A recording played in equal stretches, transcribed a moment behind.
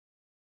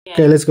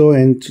Okay, let's go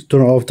and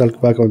turn off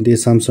talkback on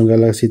this Samsung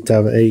Galaxy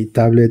Tab 8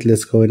 tablet.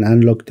 Let's go and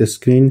unlock the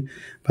screen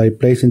by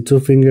placing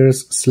two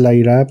fingers,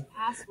 slide up,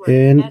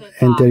 and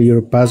enter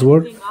your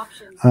password.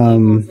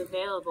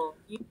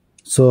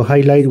 So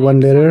highlight one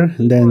letter,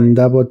 then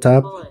double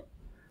tap,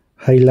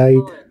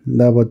 highlight,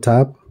 double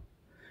tap.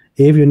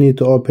 If you need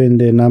to open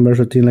the numbers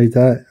or things like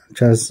that,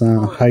 just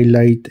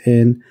highlight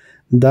and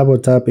double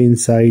tap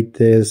inside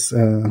this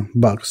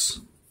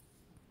box.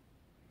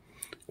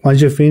 Once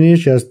you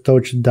finish, just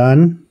touch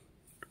done,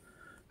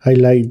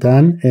 highlight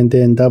done, and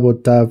then double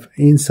tap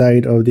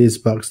inside of this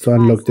box to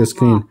unlock the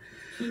screen.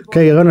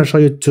 Okay, I'm gonna show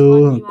you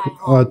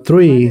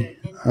three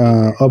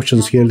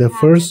options here. The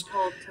first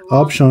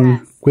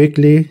option,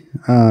 quickly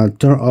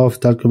turn off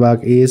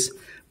talkback, is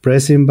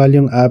pressing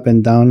volume up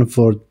and down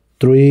for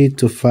 3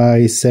 to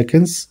 5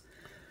 seconds.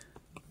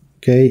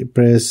 Okay,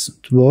 press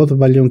both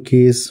volume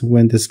keys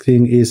when the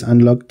screen is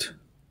unlocked.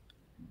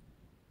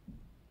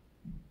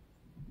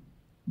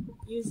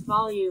 Use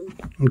volume.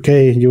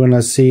 Okay, you're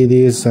gonna see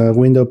this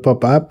window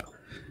pop up,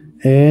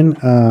 and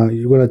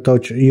you're gonna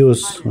touch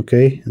use.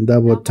 Okay,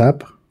 double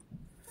tap.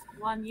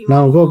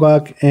 Now go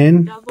back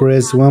and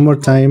press one more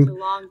time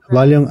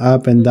volume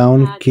up and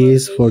down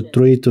keys for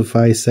 3 to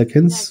 5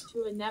 seconds.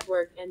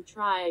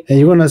 And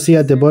you're gonna see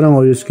at the bottom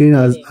of your screen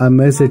a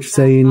message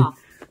saying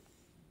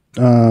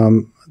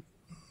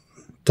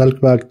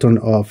talkback turn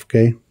off.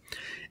 Okay,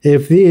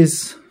 if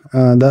this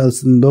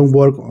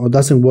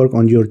doesn't work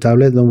on your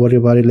tablet, don't worry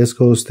about it. Let's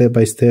go step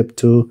by step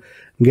to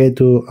get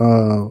to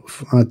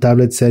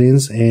tablet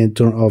settings and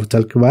turn off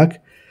talkback.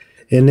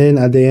 And then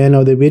at the end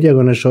of the video, I'm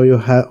going to show you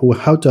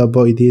how to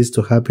avoid this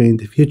to happen in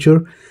the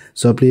future.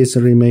 So please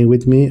remain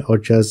with me or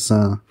just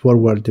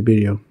forward the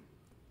video.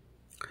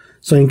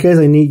 So in case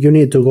you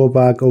need to go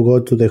back or go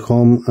to the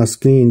home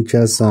screen,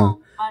 just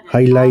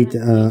highlight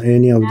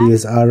any of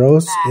these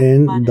arrows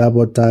and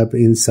double tap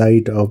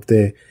inside of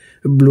the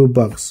blue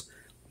box.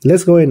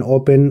 Let's go and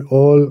open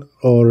all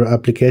our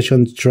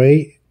application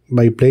tray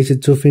by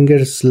placing two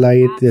fingers,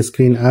 slide the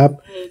screen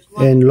up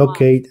and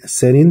locate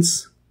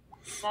settings,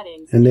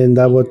 and then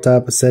double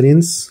tap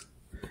settings.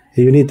 If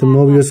you need to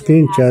move your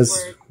screen, just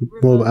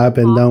move up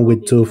and down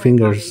with two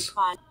fingers.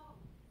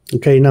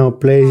 Okay, now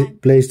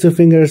place two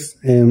fingers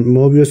and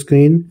move your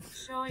screen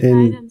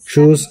and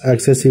choose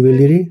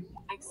accessibility.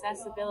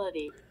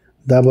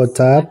 Double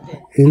tap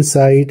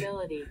inside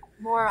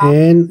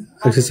and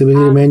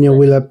accessibility menu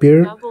will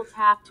appear.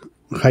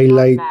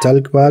 Highlight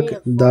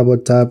talkback, double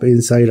tap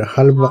inside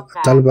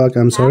talkback,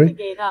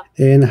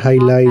 and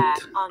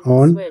highlight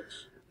on.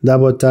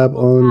 Double tap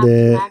on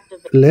the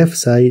left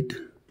side.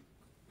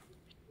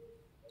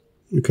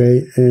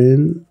 Okay,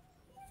 and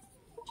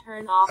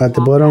at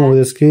the bottom of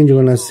the screen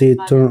you're gonna see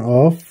turn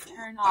off.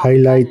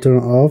 Highlight turn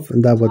off,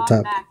 double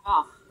tap.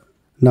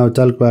 Now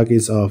talkback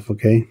is off.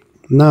 Okay,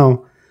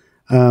 now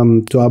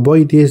to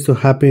avoid this to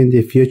happen in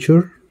the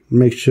future,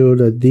 make sure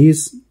that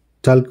this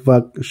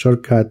talkback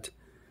shortcut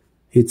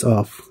is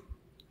off.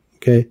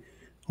 Okay,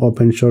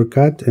 open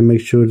shortcut and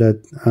make sure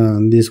that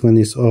this one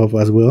is off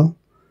as well.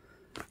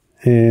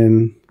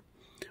 And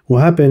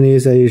what happens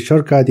is a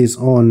shortcut is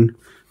on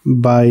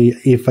by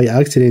if by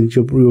accident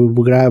you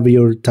grab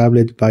your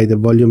tablet by the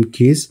volume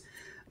keys,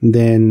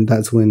 then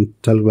that's when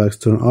talkbacks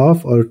turn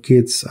off, or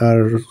kids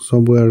are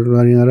somewhere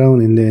running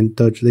around and then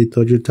they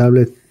touch your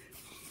tablet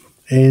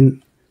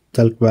and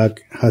talkback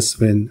has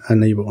been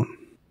enabled.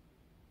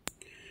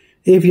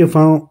 If you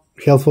found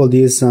helpful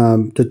this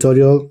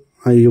tutorial,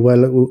 you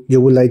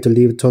would like to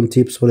leave some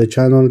tips for the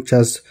channel,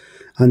 just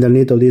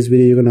underneath of this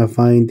video you're gonna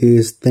find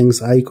this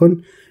thanks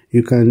icon.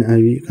 You can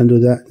do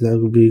that. That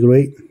would be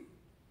great.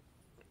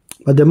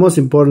 But the most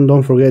important,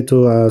 don't forget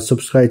to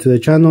subscribe to the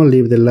channel,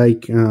 leave the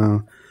like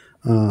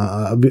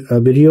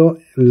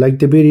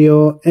the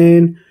video,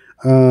 and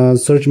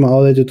search my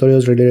other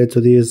tutorials related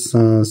to this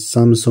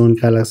Samsung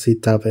Galaxy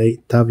Tab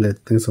 8 tablet.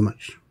 Thanks so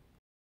much.